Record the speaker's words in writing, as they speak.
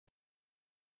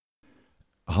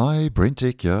Hi,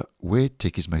 BrenTech here, where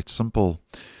tech is made simple.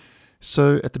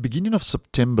 So at the beginning of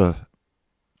September,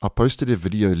 I posted a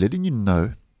video letting you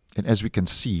know, and as we can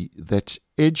see, that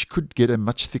Edge could get a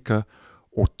much thicker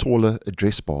or taller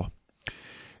address bar.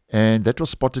 And that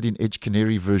was spotted in Edge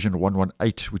Canary version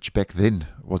 118, which back then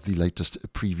was the latest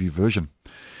preview version.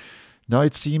 Now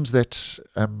it seems that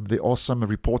there are some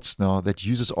reports now that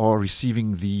users are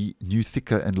receiving the new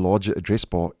thicker and larger address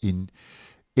bar in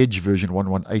Edge version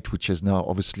 118, which has now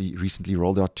obviously recently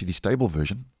rolled out to the stable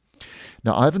version.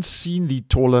 Now, I haven't seen the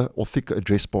taller or thicker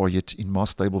address bar yet in my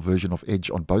stable version of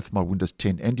Edge on both my Windows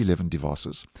 10 and 11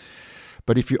 devices.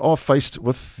 But if you are faced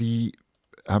with the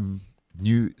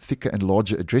new thicker and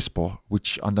larger address bar,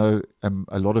 which I know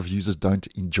a lot of users don't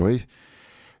enjoy,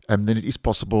 then it is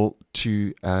possible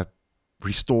to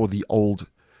restore the old,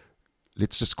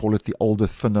 let's just call it the older,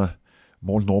 thinner,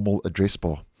 more normal address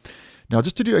bar. Now,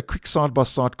 just to do a quick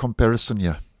side-by-side comparison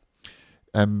here,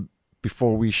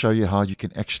 before we show you how you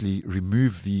can actually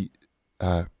remove the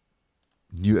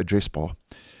new address bar.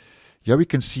 Here we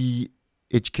can see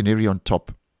Edge Canary on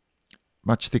top,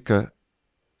 much thicker,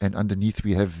 and underneath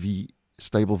we have the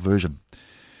stable version.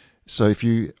 So if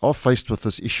you are faced with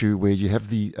this issue where you have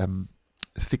the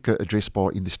thicker address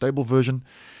bar in the stable version,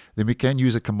 then we can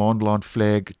use a command line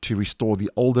flag to restore the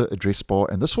older address bar,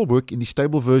 and this will work in the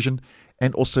stable version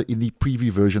and also in the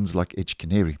preview versions like Edge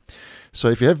Canary. So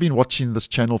if you have been watching this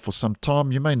channel for some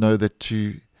time, you may know that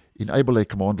to enable a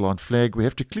command line flag, we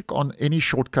have to click on any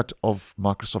shortcut of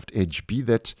Microsoft Edge, be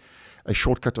that a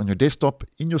shortcut on your desktop,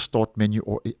 in your start menu,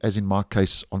 or as in my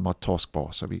case on my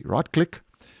taskbar. So we right click,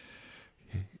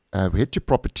 we head to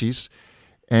properties,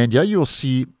 and here you'll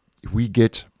see we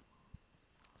get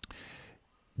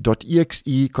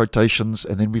 .exe quotations,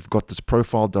 and then we've got this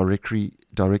profile directory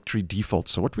default.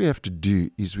 So what we have to do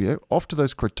is after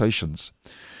those quotations,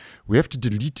 we have to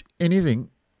delete anything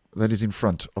that is in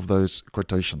front of those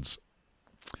quotations.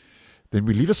 Then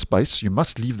we leave a space. You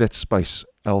must leave that space,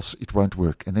 else it won't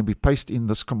work. And then we paste in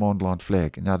this command line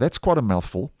flag. Now that's quite a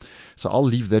mouthful, so I'll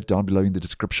leave that down below in the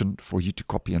description for you to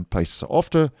copy and paste. So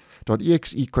after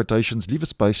 .exe quotations, leave a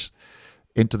space,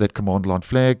 enter that command line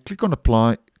flag, click on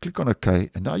apply, click on OK,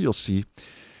 and now you'll see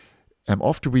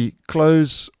after we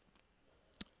close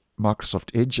Microsoft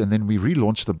Edge and then we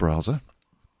relaunch the browser,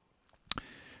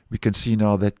 we can see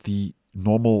now that the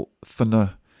normal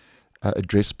thinner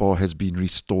address bar has been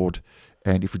restored.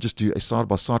 And if we just do a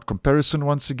side-by-side comparison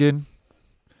once again,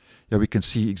 we can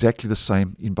see exactly the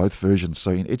same in both versions.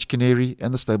 So in Edge Canary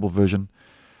and the stable version,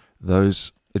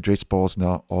 those address bars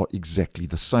now are exactly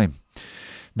the same.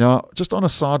 Now, just on a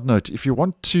side note, if you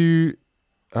want to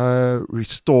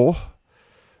restore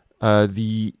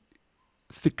the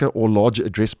thicker or larger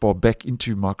address bar back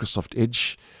into Microsoft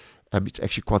Edge, it's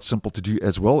actually quite simple to do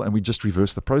as well, and we just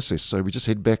reverse the process. So we just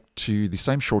head back to the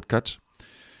same shortcut.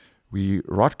 We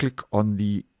right-click on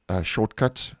the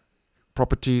shortcut,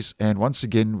 properties, and once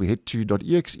again we head to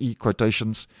 .exe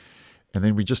quotations, and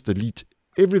then we just delete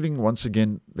everything once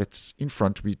again that's in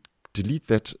front. We delete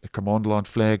that command line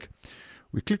flag.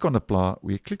 We click on apply,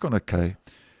 we click on OK,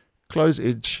 close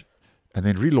Edge, and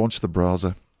then relaunch the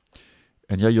browser.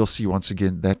 And here you'll see once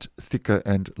again that thicker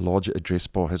and larger address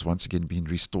bar has once again been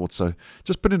restored. So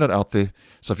just putting that out there.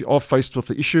 So if you are faced with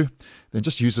the issue, then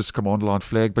just use this command line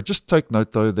flag. But just take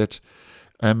note though that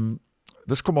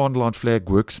this command line flag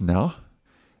works now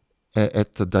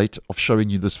at the date of showing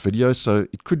you this video. So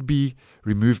it could be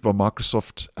removed by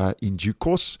Microsoft in due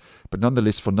course. But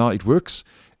nonetheless, for now it works.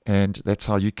 And that's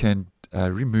how you can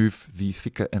remove the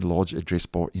thicker and larger address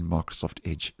bar in Microsoft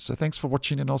Edge. So thanks for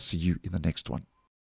watching, and I'll see you in the next one.